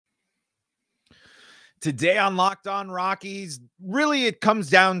Today on Locked On Rockies, really it comes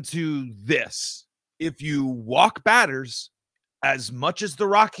down to this. If you walk batters as much as the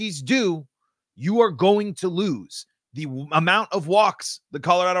Rockies do, you are going to lose. The amount of walks the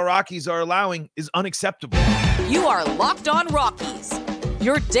Colorado Rockies are allowing is unacceptable. You are Locked On Rockies,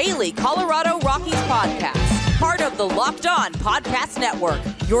 your daily Colorado Rockies podcast. Part of the Locked On Podcast Network,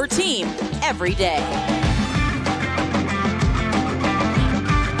 your team every day.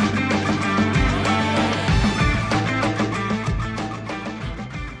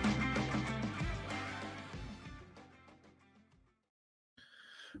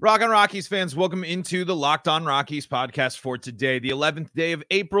 Rock on Rockies fans, welcome into the Locked On Rockies podcast for today, the 11th day of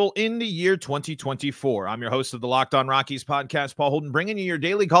April in the year 2024. I'm your host of the Locked On Rockies podcast, Paul Holden, bringing you your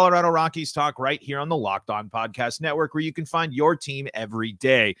daily Colorado Rockies talk right here on the Locked On Podcast Network, where you can find your team every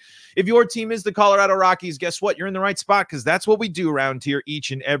day. If your team is the Colorado Rockies, guess what? You're in the right spot, because that's what we do around here each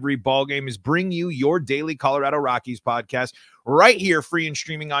and every ball game, is bring you your daily Colorado Rockies podcast right here, free and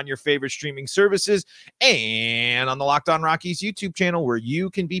streaming on your favorite streaming services and on the Locked On Rockies YouTube channel, where you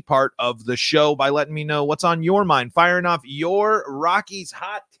can be part of the show by letting me know what's on your mind, firing off your Rockies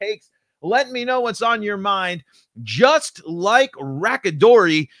hot takes. Let me know what's on your mind, just like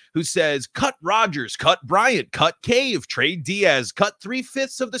Rackadori, who says, cut Rogers, cut Bryant, cut Cave, trade Diaz, cut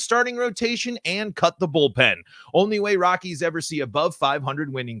 3/5 of the starting rotation, and cut the bullpen. Only way Rockies ever see above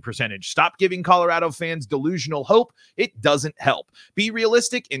 500 winning percentage. Stop giving Colorado fans delusional hope. It doesn't help. Be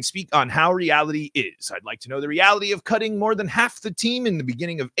realistic and speak on how reality is. I'd like to know the reality of cutting more than half the team in the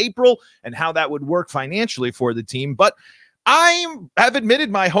beginning of April and how that would work financially for the team. But I have admitted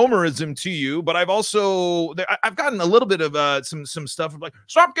my homerism to you, but I've gotten a little bit of some stuff of like,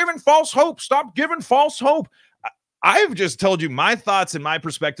 stop giving false hope. Stop giving false hope. I've just told you my thoughts and my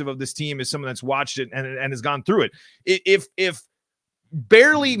perspective of this team as someone that's watched it and has gone through it. If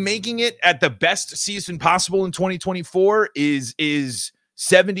barely making it at the best season possible in 2024 is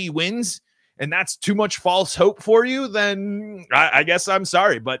 70 wins, and that's too much false hope for you, then I guess I'm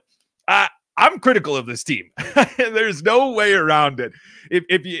sorry, but I'm critical of this team. There's no way around it.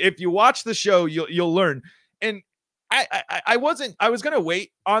 If you watch the show, you'll learn. And I was going to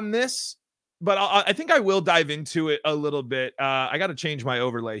wait on this, but I think I will dive into it a little bit. I got to change my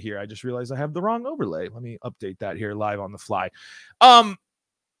overlay here. I just realized I have the wrong overlay. Let me update that here live on the fly.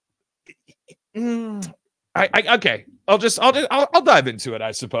 Okay. I'll dive into it,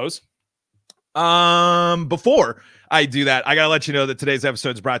 I suppose. Before I do that, I gotta let you know that today's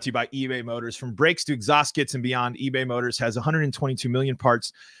episode is brought to you by eBay Motors. From brakes to exhaust kits and beyond, eBay Motors has 122 million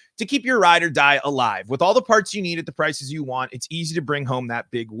parts to keep your ride or die alive. With all the parts you need at the prices you want, it's easy to bring home that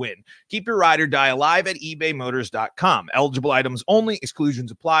big win. Keep your ride or die alive at ebaymotors.com. Eligible items only,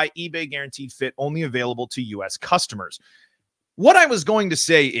 exclusions apply. eBay guaranteed fit, only available to U.S. customers. What I was going to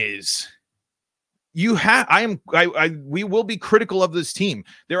say is, we will be critical of this team.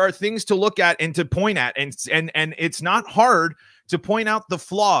 There are things to look at and to point at, and it's not hard to point out the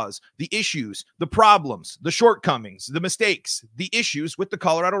flaws, the issues, the problems, the shortcomings, the mistakes, the issues with the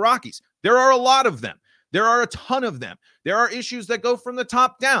Colorado Rockies. There are a lot of them. There are a ton of them. There are issues that go from the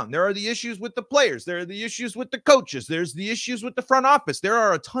top down. There are the issues with the players. There are the issues with the coaches. There's the issues with the front office. There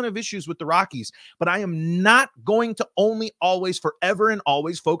are a ton of issues with the Rockies, but I am not going to only always, forever and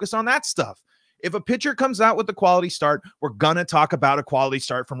always focus on that stuff. If a pitcher comes out with a quality start, we're going to talk about a quality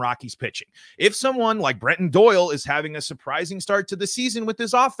start from Rockies pitching. If someone like Brenton Doyle is having a surprising start to the season with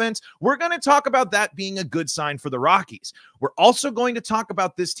this offense, we're going to talk about that being a good sign for the Rockies. We're also going to talk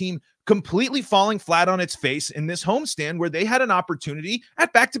about this team completely falling flat on its face in this homestand where they had an opportunity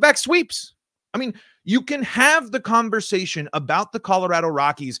at back-to-back sweeps. I mean, you can have the conversation about the Colorado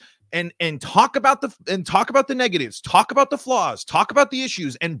Rockies and talk about the negatives, talk about the flaws, talk about the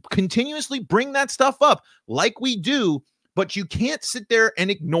issues, and continuously bring that stuff up like we do. But you can't sit there and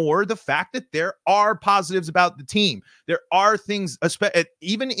ignore the fact that there are positives about the team. There are things,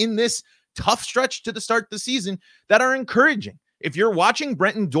 even in this tough stretch to the start of the season, that are encouraging. If you're watching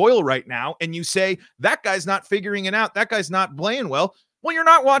Brenton Doyle right now and you say, that guy's not figuring it out, that guy's not playing well, you're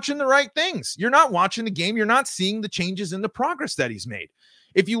not watching the right things. You're not watching the game. You're not seeing the changes in the progress that he's made.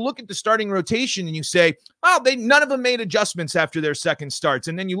 If you look at the starting rotation and you say, none of them made adjustments after their second starts,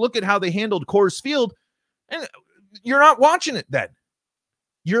 and then you look at how they handled Coors Field, and you're not watching it then.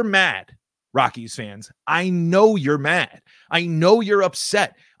 You're mad, Rockies fans. I know you're mad. I know you're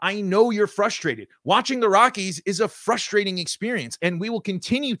upset. I know you're frustrated. Watching the Rockies is a frustrating experience, and we will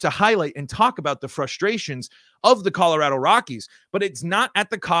continue to highlight and talk about the frustrations of the Colorado Rockies, but it's not at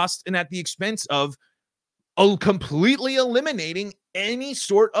the cost and at the expense of completely eliminating any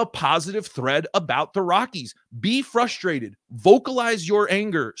sort of positive thread about the Rockies. Be frustrated. Vocalize your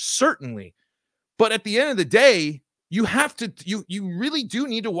anger, certainly. But at the end of the day, you have to, you really do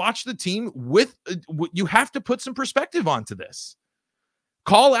need to watch the team with, you have to put some perspective onto this.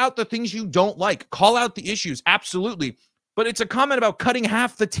 Call out the things you don't like. Call out the issues. Absolutely. But it's a comment about cutting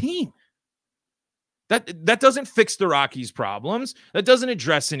half the team. That doesn't fix the Rockies' problems. That doesn't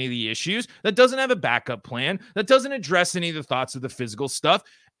address any of the issues. That doesn't have a backup plan. That doesn't address any of the thoughts of the physical stuff.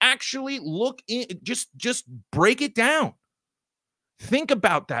 Actually look in, just break it down. Think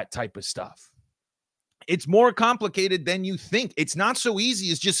about that type of stuff. It's more complicated than you think. It's not so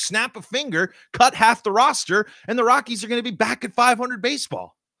easy as just snap a finger, cut half the roster, and the Rockies are going to be back at 500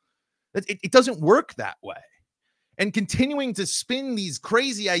 baseball. It doesn't work that way. And continuing to spin these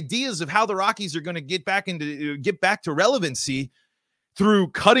crazy ideas of how the Rockies are going to get back to relevancy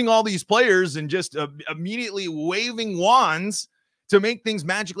through cutting all these players and just immediately waving wands to make things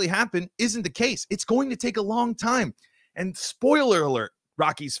magically happen isn't the case. It's going to take a long time. And spoiler alert,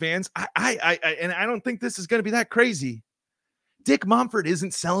 Rockies fans, I don't think this is going to be that crazy. Dick Monfort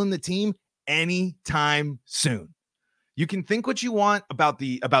isn't selling the team anytime soon. You can think what you want about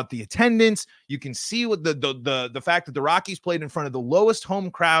the attendance. You can see what the fact that the Rockies played in front of the lowest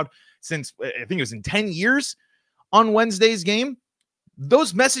home crowd since I think it was in 10 years on Wednesday's game.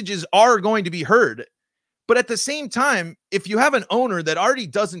 Those messages are going to be heard. But at the same time, if you have an owner that already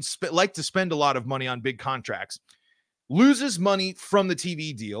doesn't like to spend a lot of money on big contracts, loses money from the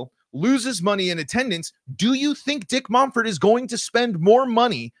TV deal, loses money in attendance, do you think Dick Monfort is going to spend more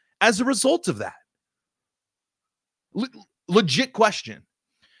money as a result of that? Legit question,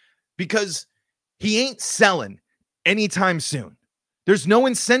 because he ain't selling anytime soon. There's no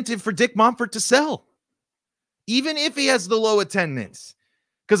incentive for Dick Monfort to sell, even if he has the low attendance,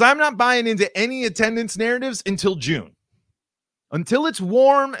 because I'm not buying into any attendance narratives until June, until it's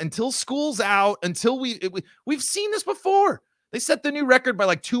warm, until school's out, until we've seen this before. They set the new record by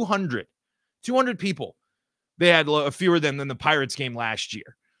like 200 people. They had fewer than the Pirates game last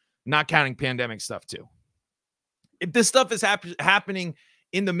year, not counting pandemic stuff too. If this stuff is happening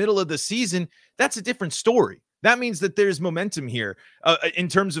in the middle of the season, that's a different story. That means that there's momentum here in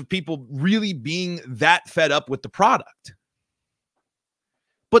terms of people really being that fed up with the product.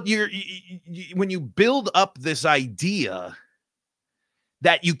 But when you build up this idea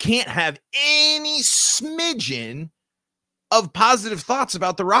that you can't have any smidgen of positive thoughts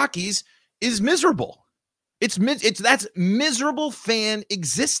about the Rockies is miserable. That's miserable fan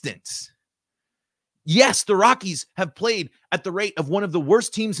existence. Yes, the Rockies have played at the rate of one of the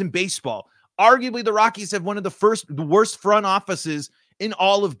worst teams in baseball. Arguably, the Rockies have one of the worst front offices in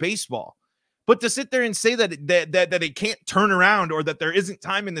all of baseball. But to sit there and say that they can't turn around or that there isn't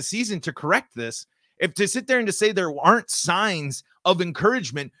time in the season to correct this, if to sit there and to say there aren't signs of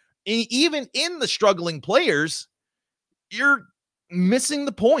encouragement, even in the struggling players, you're missing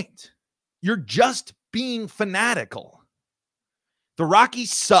the point. You're just being fanatical. The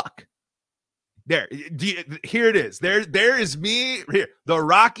Rockies suck. Here it is. There is me here. The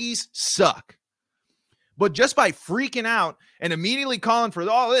Rockies suck. But just by freaking out and immediately calling for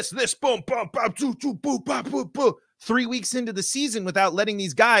this, boom, boom, boom, boom, boom, boom, boom, boom, 3 weeks into the season without letting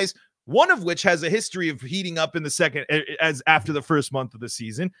these guys, one of which has a history of heating up in the second as after the first month of the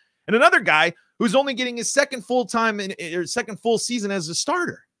season, and another guy who's only getting his second full season as a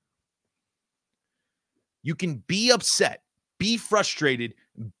starter. You can be upset, be frustrated,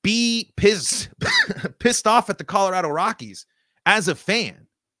 be pissed off at the Colorado Rockies as a fan.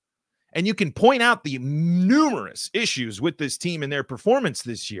 And you can point out the numerous issues with this team and their performance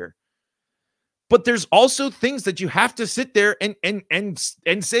this year. But there's also things that you have to sit there and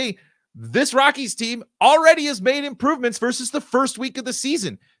say, this Rockies team already has made improvements versus the first week of the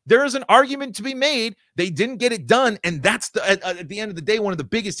season. There is an argument to be made. They didn't get it done. And that's at the end of the day, one of the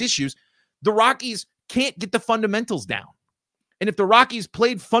biggest issues. The Rockies can't get the fundamentals down. And if the Rockies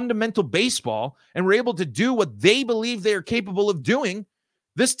played fundamental baseball and were able to do what they believe they are capable of doing,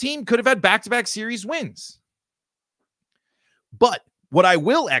 this team could have had back-to-back series wins. But what I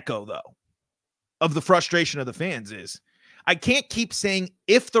will echo, though, of the frustration of the fans is I can't keep saying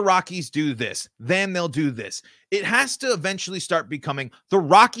if the Rockies do this, then they'll do this. It has to eventually start becoming the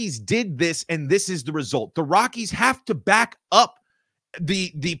Rockies did this and this is the result. The Rockies have to back up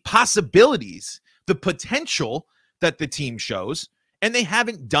the possibilities, the potential that the team shows, and they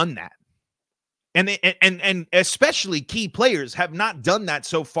haven't done that. And and especially key players have not done that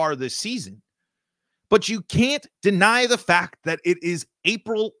so far this season. But you can't deny the fact that it is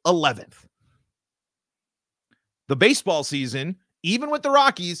April 11th. The baseball season, even with the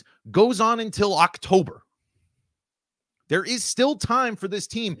Rockies, goes on until October. There is still time for this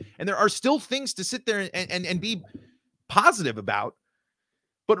team, and there are still things to sit there and be positive about.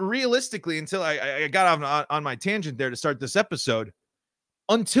 But realistically, until I got on my tangent there to start this episode,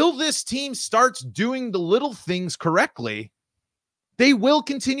 until this team starts doing the little things correctly, they will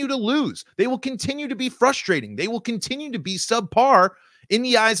continue to lose. They will continue to be frustrating. They will continue to be subpar in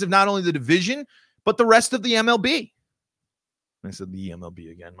the eyes of not only the division, but the rest of the MLB. I said the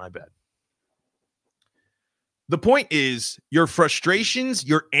MLB again, my bad. The point is, your frustrations,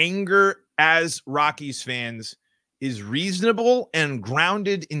 your anger as Rockies fans is reasonable and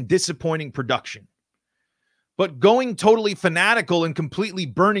grounded in disappointing production. But going totally fanatical and completely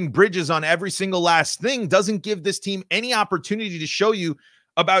burning bridges on every single last thing doesn't give this team any opportunity to show you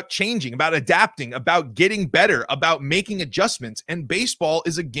about changing, about adapting, about getting better, about making adjustments. And baseball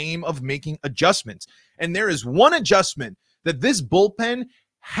is a game of making adjustments. And there is one adjustment that this bullpen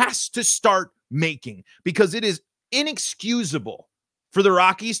has to start making, because it is inexcusable for the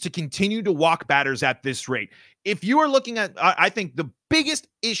Rockies to continue to walk batters at this rate. If you are looking at, I think the biggest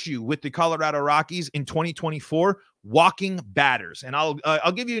issue with the Colorado Rockies in 2024, walking batters. And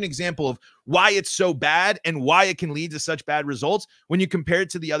I'll give you an example of why it's so bad and why it can lead to such bad results when you compare it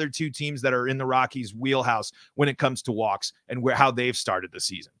to the other two teams that are in the Rockies' wheelhouse when it comes to walks and how they've started the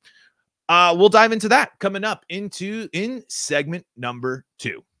season. We'll dive into that coming up in segment number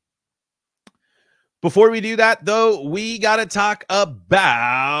 2. Before we do that, though, we got to talk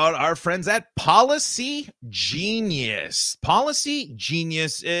about our friends at Policygenius.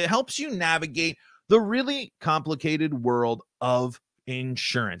 Policygenius helps you navigate the really complicated world of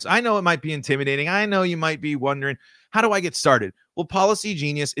insurance. I know it might be intimidating. I know you might be wondering, how do I get started? Well,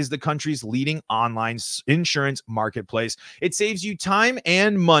 Policygenius is the country's leading online insurance marketplace. It saves you time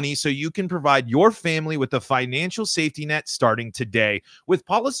and money so you can provide your family with a financial safety net starting today. With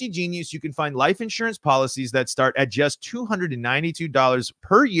Policygenius, you can find life insurance policies that start at just $292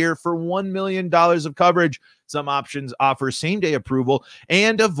 per year for $1 million of coverage. Some options offer same-day approval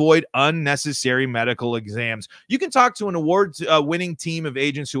and avoid unnecessary medical exams. You can talk to an award-winning team of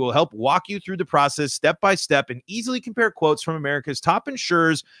agents who will help walk you through the process step by step and easily compare quotes from America's top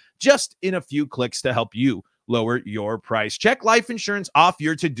insurers just in a few clicks to help you lower your price. Check life insurance off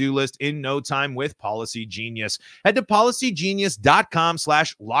your to-do list in no time with Policygenius. Head to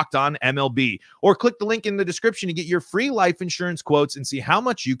policygenius.com/lockedonmlb or click the link in the description to get your free life insurance quotes and see how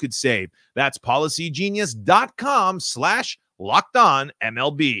much you could save. That's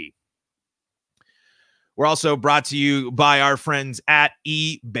policygenius.com/lockedonmlb. We're also brought to you by our friends at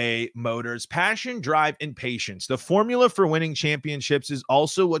eBay Motors. Passion, drive, and patience. The formula for winning championships is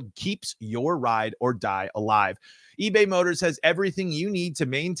also what keeps your ride or die alive. eBay Motors has everything you need to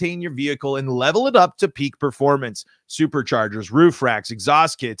maintain your vehicle and level it up to peak performance. Superchargers, roof racks,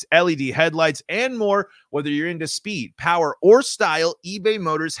 exhaust kits, LED headlights, and more. Whether you're into speed, power, or style, eBay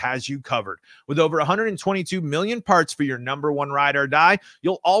Motors has you covered. With over 122 million parts for your number one ride or die,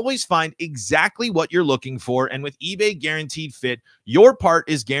 you'll always find exactly what you're looking for. And with eBay Guaranteed Fit, your part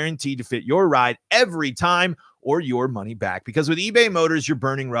is guaranteed to fit your ride every time, or your money back. Because with eBay Motors, you're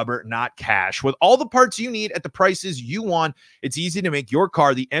burning rubber, not cash. With all the parts you need at the prices you want, it's easy to make your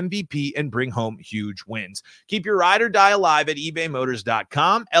car the MVP and bring home huge wins. Keep your ride or die alive at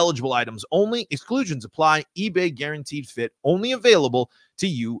ebaymotors.com. Eligible items only. Exclusions apply. eBay Guaranteed Fit only available to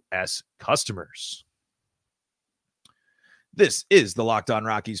U.S. customers. This is the Locked On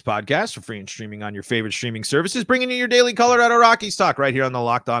Rockies podcast, for free and streaming on your favorite streaming services, bringing you your daily Colorado Rockies talk right here on the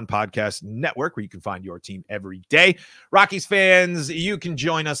Locked On Podcast Network, where you can find your team every day. Rockies fans, you can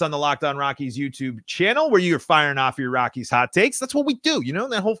join us on the Locked On Rockies YouTube channel, where you're firing off your Rockies hot takes. That's what we do. You know,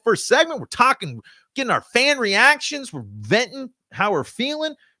 that whole first segment, we're talking, getting our fan reactions, we're venting how we're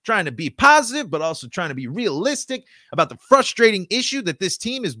feeling, trying to be positive, but also trying to be realistic about the frustrating issue that this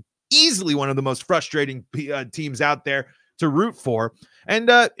team is easily one of the most frustrating teams out there to root for. And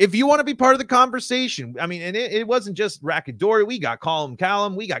if you want to be part of the conversation, I mean, and it wasn't just Rackadori. We got Colin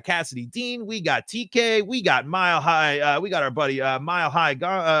Callum, we got Cassidy Dean, we got TK, we got Mile High, we got our buddy Mile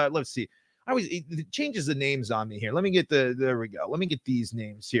High. Let's see. It changes the names on me here. Let me get there we go. Let me get these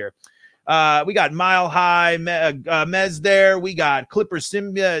names here. We got Mile High, Mez there. We got Clipper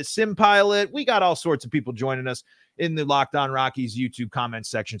Sim Pilot. We got all sorts of people joining us in the Locked On Rockies YouTube comment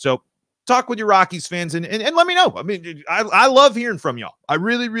section. So talk with your Rockies fans and let me know. I mean, I love hearing from y'all. I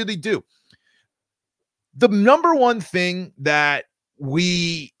really, really do. The number one thing that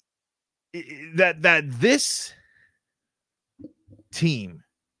this team,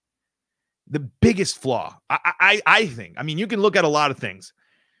 the biggest flaw, I think, I mean, you can look at a lot of things.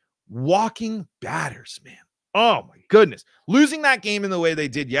 Walking batters, man. Oh my goodness. Losing that game in the way they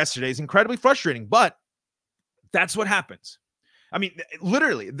did yesterday is incredibly frustrating, but that's what happens. I mean,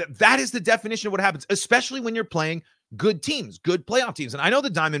 literally, that is the definition of what happens, especially when you're playing good teams, good playoff teams. And I know the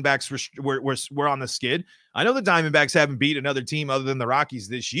Diamondbacks were on the skid. I know the Diamondbacks haven't beat another team other than the Rockies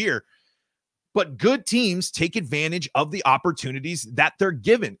this year. But good teams take advantage of the opportunities that they're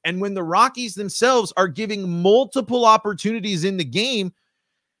given. And when the Rockies themselves are giving multiple opportunities in the game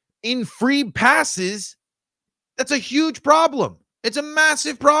in free passes, that's a huge problem. It's a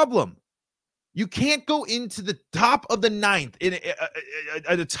massive problem. You can't go into the top of the ninth in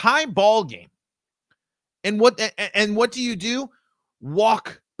a tie ball game. And what do you do?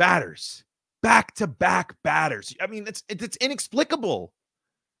 Walk batters, back-to-back batters. I mean, it's inexplicable.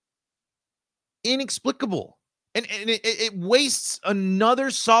 Inexplicable. And it wastes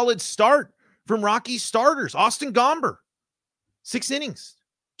another solid start from Rockies starters. Austin Gomber, 6 innings,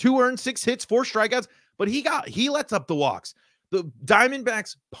 2 earned, 6 hits, 4 strikeouts, but he lets up the walks. The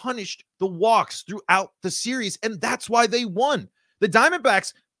Diamondbacks punished the walks throughout the series, and that's why they won. The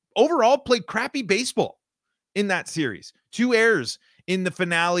Diamondbacks overall played crappy baseball in that series. 2 errors in the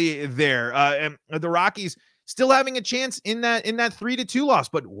finale there. And the Rockies still having a chance in that 3-2 loss.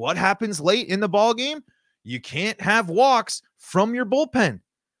 But what happens late in the ball game? You can't have walks from your bullpen.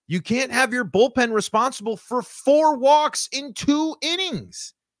 You can't have your bullpen responsible for 4 walks in 2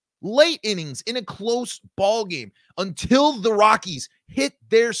 innings. Late innings in a close ball game. Until the Rockies hit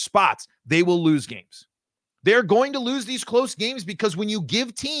their spots, they will lose games. They're going to lose these close games because when you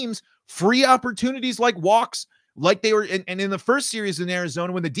give teams free opportunities like walks, like they were in the first series in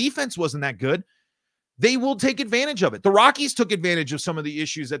Arizona when the defense wasn't that good, they will take advantage of it. The Rockies took advantage of some of the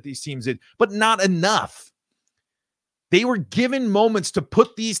issues that these teams did, but not enough. They were given moments to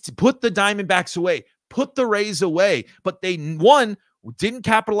put the Diamondbacks away, put the Rays away, but they, 1, didn't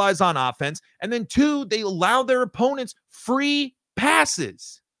capitalize on offense, and then 2, they allowed their opponents free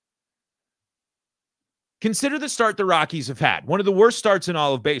passes. Consider the start the Rockies have had. One of the worst starts in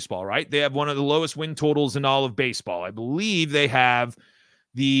all of baseball, right? They have one of the lowest win totals in all of baseball. I believe they are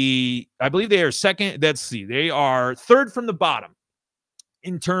second. Let's see. They are 3rd from the bottom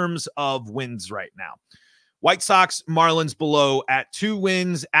in terms of wins right now. White Sox, Marlins below at 2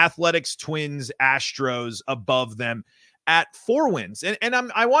 wins. Athletics, Twins, Astros above them at 4 wins. And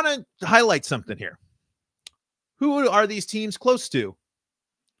I want to highlight something here. Who are these teams close to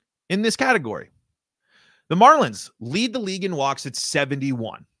in this category? The Marlins lead the league in walks at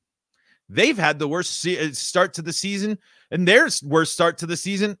 71. They've had the worst start to the season, and their worst start to the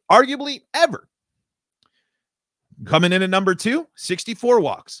season, arguably ever. Coming in at number 2, 64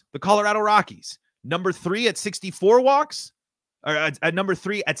 walks. The Colorado Rockies. Number 3 at 64 walks, or at number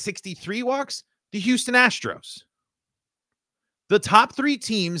 3 at 63 walks, the Houston Astros. The top 3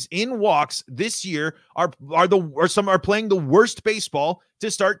 teams in walks this year are playing the worst baseball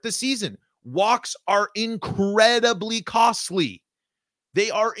to start the season. Walks are incredibly costly.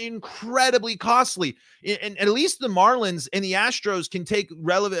 They are incredibly costly. And at least the Marlins and the Astros can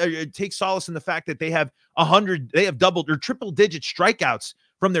take solace in the fact that they have doubled or triple digit strikeouts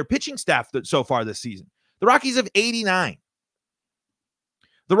from their pitching staff so far this season. The Rockies have 89.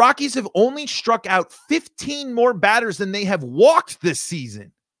 The Rockies have only struck out 15 more batters than they have walked this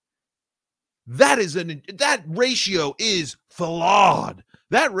season. That ratio is flawed.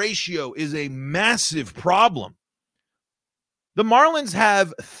 That ratio is a massive problem. The Marlins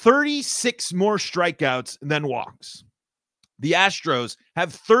have 36 more strikeouts than walks. The Astros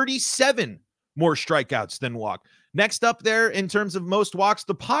have 37 more strikeouts than walk. Next up there in terms of most walks,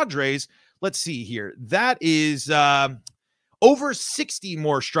 the Padres, let's see here. That is over 60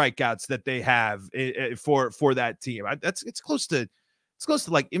 more strikeouts that they have for that team. It's close to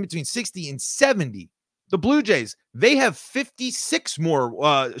like in between 60 and 70. The Blue Jays, they have 56 more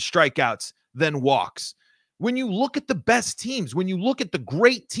strikeouts than walks. When you look at the best teams, when you look at the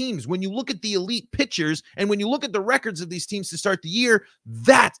great teams, when you look at the elite pitchers, and when you look at the records of these teams to start the year,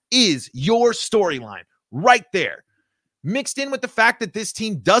 that is your storyline right there. Mixed in with the fact that this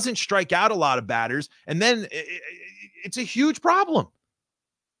team doesn't strike out a lot of batters, and then it's a huge problem.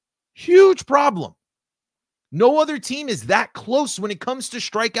 Huge problem. No other team is that close when it comes to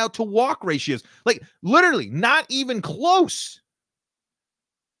strikeout to walk ratios. Like, literally, not even close.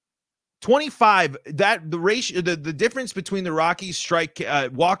 25, that the ratio, the difference between the Rockies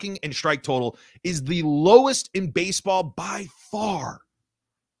walking and strike total is the lowest in baseball by far.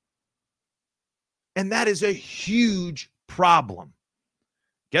 And that is a huge problem.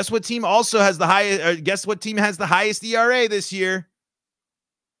 Guess what team also has the highest, guess what team has the highest ERA this year?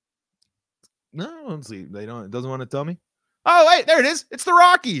 No, let's see. It doesn't want to tell me. Oh, wait, there it is. It's the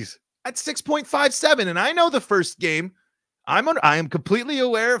Rockies at 6.57. And I know the first game. I am completely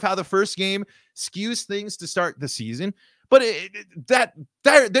aware of how the first game skews things to start the season, but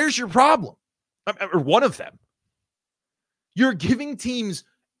there's your problem, or one of them. You're giving teams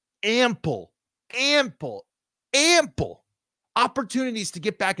ample opportunities to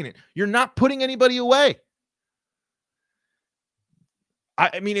get back in it. You're not putting anybody away.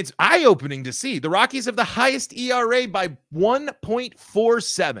 I mean, it's eye-opening to see. The Rockies have the highest ERA by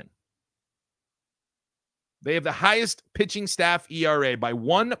 1.47. They have the highest pitching staff ERA by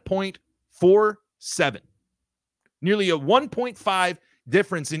 1.47. Nearly a 1.5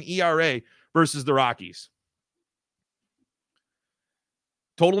 difference in ERA versus the Rockies.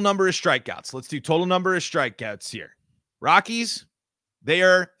 Total number of strikeouts. Let's do total number of strikeouts here. Rockies, they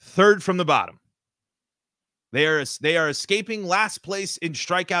are third from the bottom. They are escaping last place in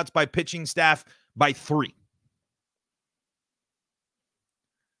strikeouts by pitching staff by 3.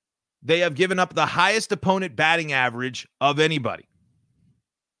 They have given up the highest opponent batting average of anybody.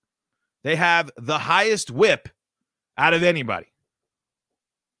 They have the highest whip out of anybody.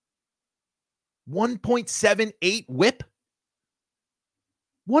 1.78 whip.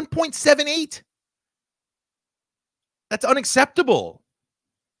 1.78. That's unacceptable.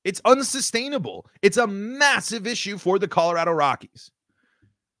 It's unsustainable. It's a massive issue for the Colorado Rockies.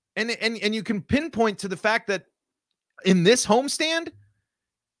 And you can pinpoint to the fact that in this homestand,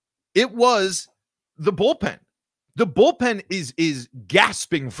 it was the bullpen. The bullpen is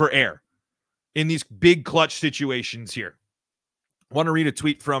gasping for air in these big clutch situations here. I want to read a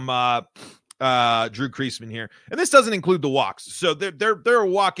tweet from Drew Kreisman here. And this doesn't include the walks. So there are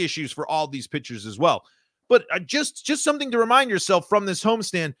walk issues for all these pitchers as well. But just something to remind yourself from this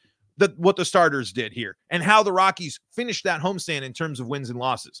homestand, that what the starters did here and how the Rockies finished that homestand in terms of wins and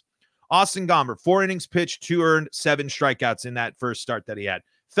losses. Austin Gomber, 4 innings pitched, 2 earned, 7 strikeouts in that first start that he had.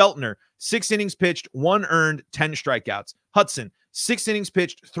 Feltner, 6 innings pitched, 1 earned, 10 strikeouts. Hudson, 6 innings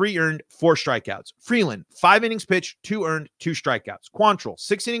pitched, 3 earned, 4 strikeouts. Freeland, 5 innings pitched, 2 earned, 2 strikeouts. Quantrill,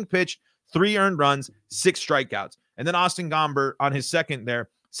 6 innings pitched, 3 earned runs, 6 strikeouts. And then Austin Gomber on his second there,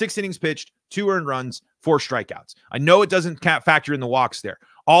 6 innings pitched, 2 earned runs, 4 strikeouts. I know it doesn't factor in the walks there.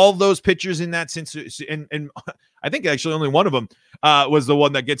 All of those pitchers in that sense, and I think actually only one of them was the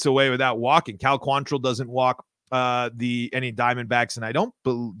one that gets away without walking. Cal Quantrill doesn't walk any Diamondbacks, and I don't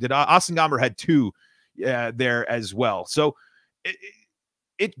did Austin Gomber had 2 there as well. So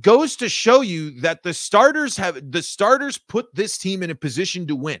it goes to show you that the starters put this team in a position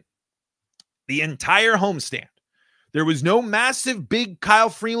to win the entire homestand. There was no massive big Kyle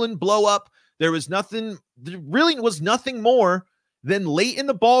Freeland blow up. There really was nothing more than late in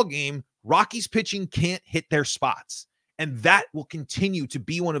the ball game, Rockies pitching can't hit their spots. And that will continue to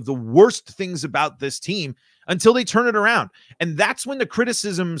be one of the worst things about this team until they turn it around. And that's when the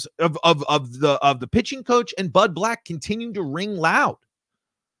criticisms of the pitching coach and Bud Black continue to ring loud.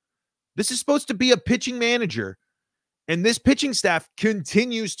 This is supposed to be a pitching manager, and this pitching staff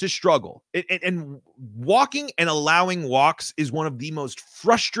continues to struggle. And walking and allowing walks is one of the most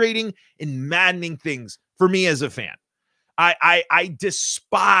frustrating and maddening things for me as a fan. I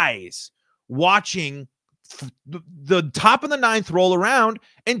despise watching the top of the 9th roll around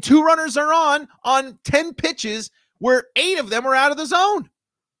and 2 runners are on 10 pitches where 8 of them are out of the zone.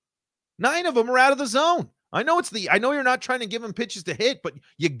 9 of them are out of the zone. I know you're not trying to give them pitches to hit, but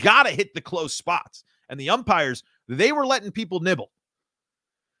you got to hit the close spots. And the umpires, they were letting people nibble.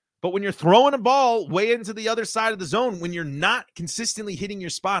 But when you're throwing a ball way into the other side of the zone, when you're not consistently hitting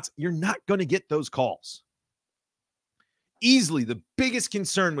your spots, you're not going to get those calls. Easily the biggest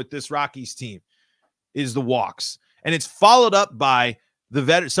concern with this Rockies team is the walks. And it's followed up by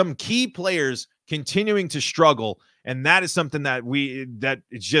some key players continuing to struggle. And that is something that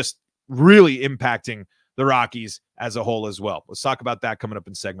it's just really impacting the Rockies as a whole as well. Let's talk about that coming up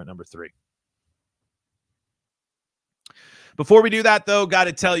in segment number 3. Before we do that, though, got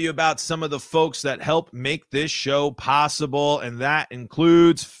to tell you about some of the folks that help make this show possible, and that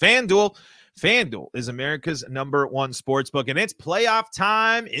includes FanDuel. FanDuel is America's #1 sportsbook, and it's playoff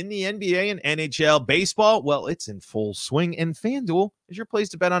time in the NBA and NHL. Baseball, well, it's in full swing, and FanDuel is your place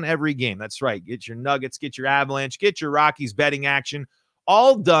to bet on every game. That's right. Get your Nuggets, get your Avalanche, get your Rockies betting action,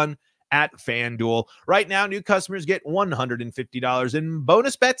 all done at FanDuel. Right now, new customers get $150 in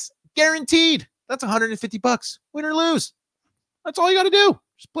bonus bets guaranteed. That's $150, win or lose. That's all you got to do.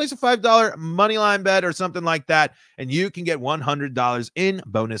 Just place a $5 money line bet or something like that, and you can get $100 in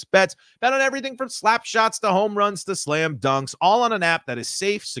bonus bets. Bet on everything from slap shots to home runs to slam dunks, all on an app that is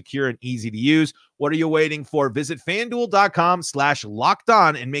safe, secure, and easy to use. What are you waiting for? Visit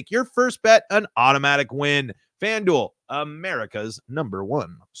FanDuel.com/lockedon and make your first bet an automatic win. FanDuel, America's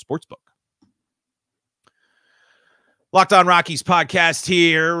 #1 sportsbook. Locked On Rockies podcast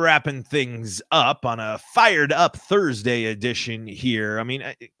here, wrapping things up on a fired up Thursday edition here. I mean,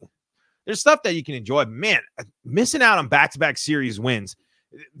 There's stuff that you can enjoy. Man, missing out on back-to-back series wins,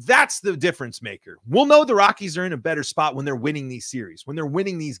 that's the difference maker. We'll know the Rockies are in a better spot when they're winning these series, when they're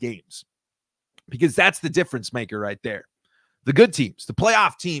winning these games, because that's the difference maker right there. The good teams, the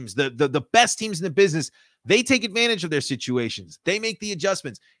playoff teams, the best teams in the business, they take advantage of their situations. They make the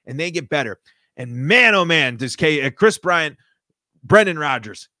adjustments, and they get better. And man, oh man, does Chris Bryant, Brendan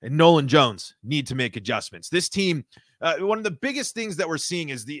Rodgers, and Nolan Jones need to make adjustments. This team, one of the biggest things that we're seeing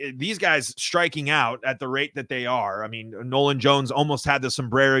is these guys striking out at the rate that they are. I mean, Nolan Jones almost had the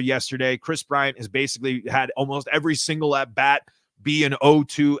sombrero yesterday. Chris Bryant has basically had almost every single at bat be an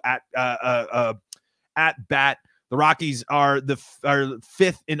 0-2 at bat. The Rockies are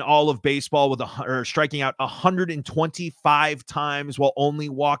fifth in all of baseball with striking out 125 times while only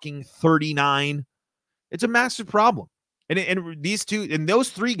walking 39. It's a massive problem. And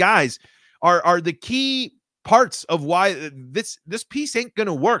those three guys are the key parts of why this piece ain't going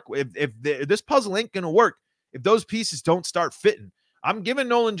to work. If this puzzle ain't going to work, if those pieces don't start fitting. I'm giving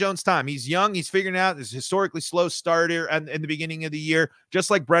Nolan Jones time. He's young. He's figuring out this historically slow starter in the beginning of the year,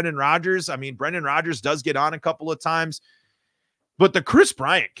 just like Brendan Rodgers. I mean, Brendan Rodgers does get on a couple of times, but the Chris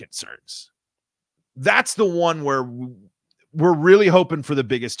Bryant concerns, that's the one where we're really hoping for the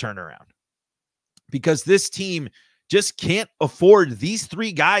biggest turnaround, because this team just can't afford these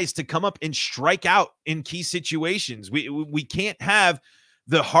three guys to come up and strike out in key situations. We can't have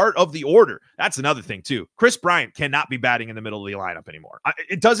the heart of the order. That's another thing too. Chris Bryant cannot be batting in the middle of the lineup anymore.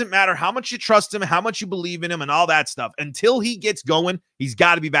 It doesn't matter how much you trust him, how much you believe in him, and all that stuff. Until he gets going, he's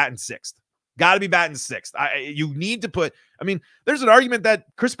got to be batting sixth. Got to be batting sixth. You need to put. I mean, there's an argument that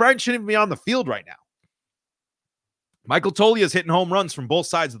Chris Bryant shouldn't be on the field right now. Michael Toglia is hitting home runs from both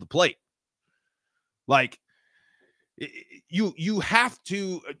sides of the plate. Like, you have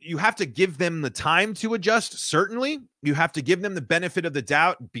to give them the time to adjust. Certainly, you have to give them the benefit of the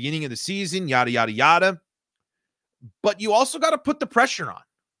doubt, beginning of the season, yada, yada, yada. But you also got to put the pressure on.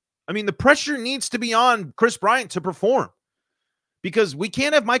 I mean, the pressure needs to be on Chris Bryant to perform, because we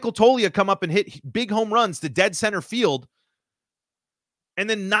can't have Michael Toglia come up and hit big home runs to dead center field and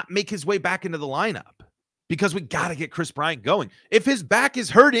then not make his way back into the lineup, because we got to get Chris Bryant going. If his back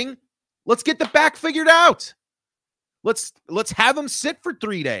is hurting, let's get the back figured out. Let's have him sit for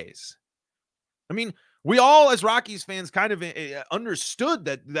 3 days. I mean, we all as Rockies fans kind of understood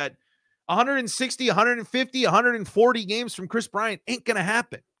that 160, 150, 140 games from Chris Bryant ain't going to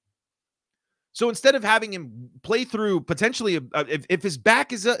happen. So instead of having him play through potentially, if his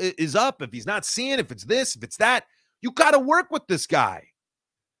back is up, if he's not seeing, if it's this, if it's that, you got to work with this guy,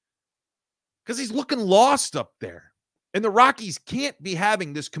 because he's looking lost up there. And the Rockies can't be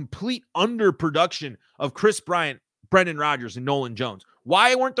having this complete underproduction of Chris Bryant, Brendan Rodgers, and Nolan Jones.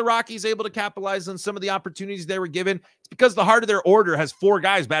 Why weren't the Rockies able to capitalize on some of the opportunities they were given? It's because the heart of their order has 4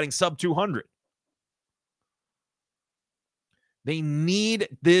 guys batting sub 200. They need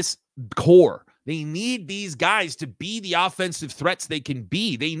this core. They need these guys to be the offensive threats they can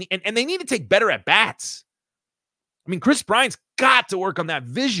be. They need to take better at bats. I mean, Chris Bryant's got to work on that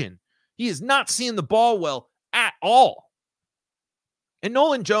vision. He is not seeing the ball well at all. And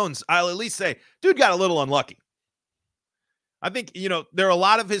Nolan Jones, I'll at least say, dude got a little unlucky. I think, there are a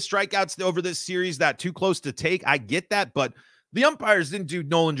lot of his strikeouts over this series that too close to take. I get that, but the umpires didn't do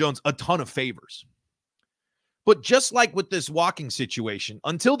Nolan Jones a ton of favors. But just like with this walking situation,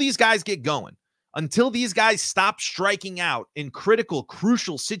 until these guys get going, until these guys stop striking out in critical,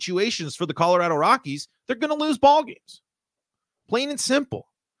 crucial situations for the Colorado Rockies, they're going to lose ball games. Plain and simple.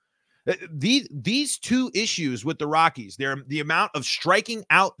 These two issues with the Rockies, they're the amount of striking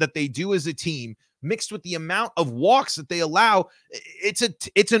out that they do as a team mixed with the amount of walks that they allow. It's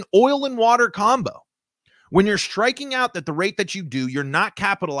an oil and water combo. When you're striking out at the rate that you do, you're not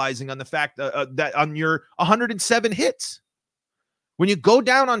capitalizing on the fact that on your 107 hits. When you go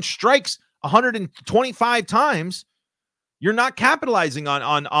down on strikes 125 times, you're not capitalizing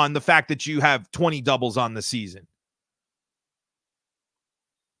on the fact that you have 20 doubles on the season.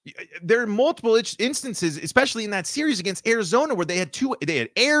 There are multiple instances, especially in that series against Arizona, where they had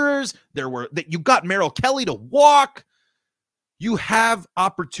errors. You got Merrill Kelly to walk. You have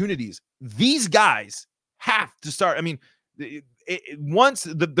opportunities. These guys have to start. I mean, once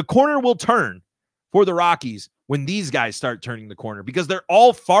the corner will turn for the Rockies when these guys start turning the corner, because they're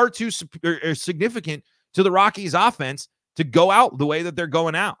all far too significant to the Rockies offense to go out the way that they're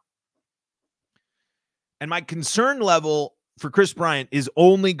going out. And my concern level for Chris Bryant is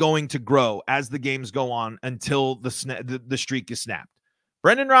only going to grow as the games go on until the streak is snapped.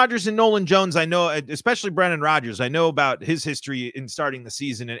 Brendan Rodgers and Nolan Jones, I know, especially Brendan Rodgers, I know about his history in starting the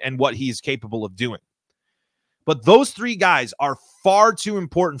season and what he's capable of doing. But those three guys are far too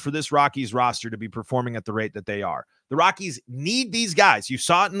important for this Rockies roster to be performing at the rate that they are. The Rockies need these guys. You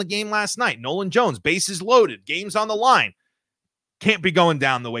saw it in the game last night. Nolan Jones, bases loaded, games on the line. Can't be going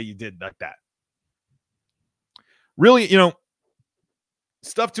down the way you did like that. Really,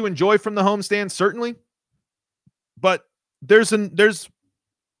 stuff to enjoy from the homestand, certainly. But there's a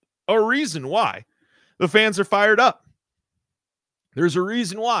reason why the fans are fired up. There's a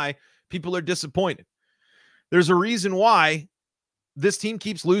reason why people are disappointed. There's a reason why this team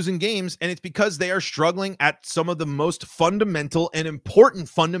keeps losing games, and it's because they are struggling at some of the most fundamental and important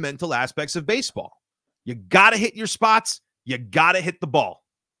fundamental aspects of baseball. You got to hit your spots. You got to hit the ball.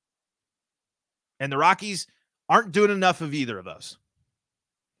 And the Rockies aren't doing enough of either of those.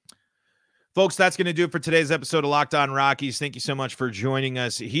 Folks, that's going to do it for today's episode of Locked On Rockies. Thank you so much for joining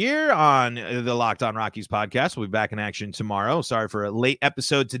us here on the Locked On Rockies podcast. We'll be back in action tomorrow. Sorry for a late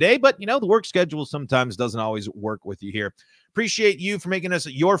episode today, but the work schedule sometimes doesn't always work with you here. Appreciate you for making us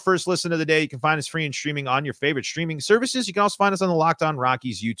your first listen of the day. You can find us free and streaming on your favorite streaming services. You can also find us on the Locked On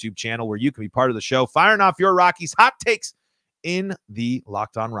Rockies YouTube channel, where you can be part of the show, firing off your Rockies hot takes in the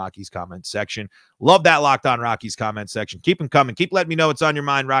Locked On Rockies comment section. Love that Locked On Rockies comment section. Keep them coming. Keep letting me know what's on your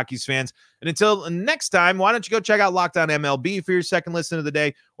mind, Rockies fans. And until next time, why don't you go check out Locked On MLB for your second listen of the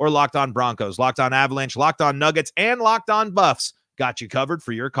day, or Locked On Broncos, Locked On Avalanche, Locked On Nuggets, and Locked On Buffs. Got you covered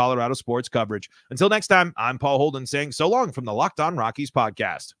for your Colorado sports coverage. Until next time, I'm Paul Holden saying so long from the Locked On Rockies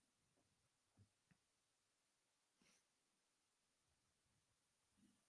podcast.